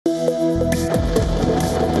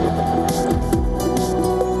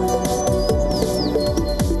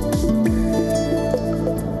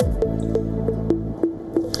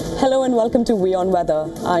welcome to WION Weather.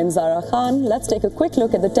 I'm Zara Khan. Let's take a quick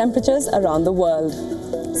look at the temperatures around the world.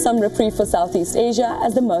 Some reprieve for Southeast Asia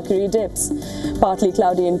as the mercury dips. Partly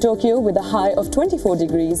cloudy in Tokyo with a high of 24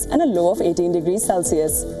 degrees and a low of 18 degrees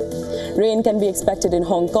Celsius. Rain can be expected in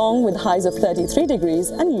Hong Kong with highs of 33 degrees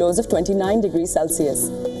and lows of 29 degrees Celsius.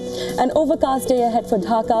 An overcast day ahead for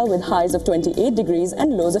Dhaka with highs of 28 degrees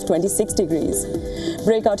and lows of 26 degrees.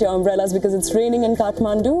 Break out your umbrellas because it's raining in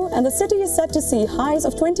Kathmandu and the city is set to see highs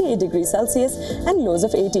of 28 degrees Celsius and lows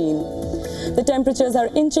of 18. The temperatures are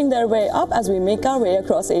inching their way up as we make our way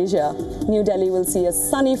across Asia. New Delhi will see a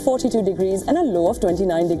sunny 42 degrees and a low of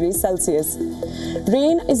 29 degrees Celsius.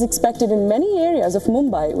 Rain is expected in many areas of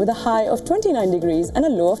Mumbai with a high of 29 degrees and a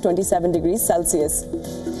low of 27 degrees Celsius.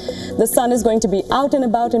 The sun is going to be out and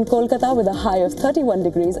about in Kolkata with a high of 31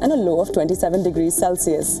 degrees and a low of 27 degrees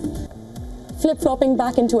Celsius. Flip-flopping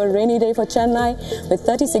back into a rainy day for Chennai with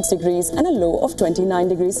 36 degrees and a low of 29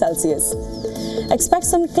 degrees Celsius. Expect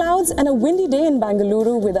some clouds and a windy day in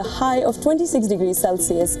Bengaluru with a high of 26 degrees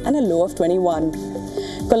Celsius and a low of 21.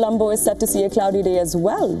 Colombo is set to see a cloudy day as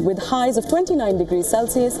well with highs of 29 degrees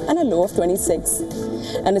Celsius and a low of 26.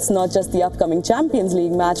 And it's not just the upcoming Champions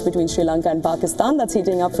League match between Sri Lanka and Pakistan that's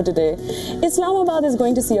heating up for today. Islamabad is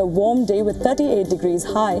going to see a warm day with 38 degrees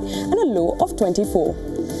high and a low of 24.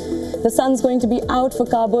 The sun's going to be out for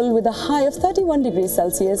Kabul with a high of 31 degrees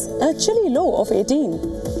Celsius and a chilly low of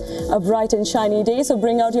 18. A bright and shiny day, so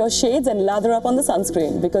bring out your shades and lather up on the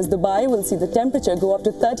sunscreen because Dubai will see the temperature go up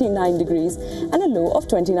to 39 degrees and a low of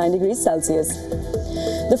 29 degrees Celsius.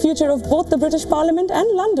 The future of both the British Parliament and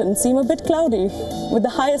London seem a bit cloudy, with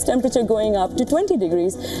the highest temperature going up to 20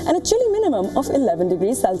 degrees and a chilly minimum of 11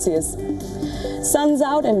 degrees Celsius. Sun's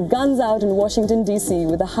out and guns out in Washington, D.C.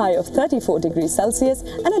 with a high of 34 degrees Celsius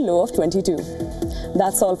and a low of 22.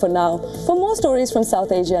 That's all for now. For more stories from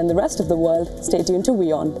South Asia and the rest of the world, stay tuned to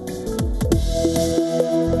WION.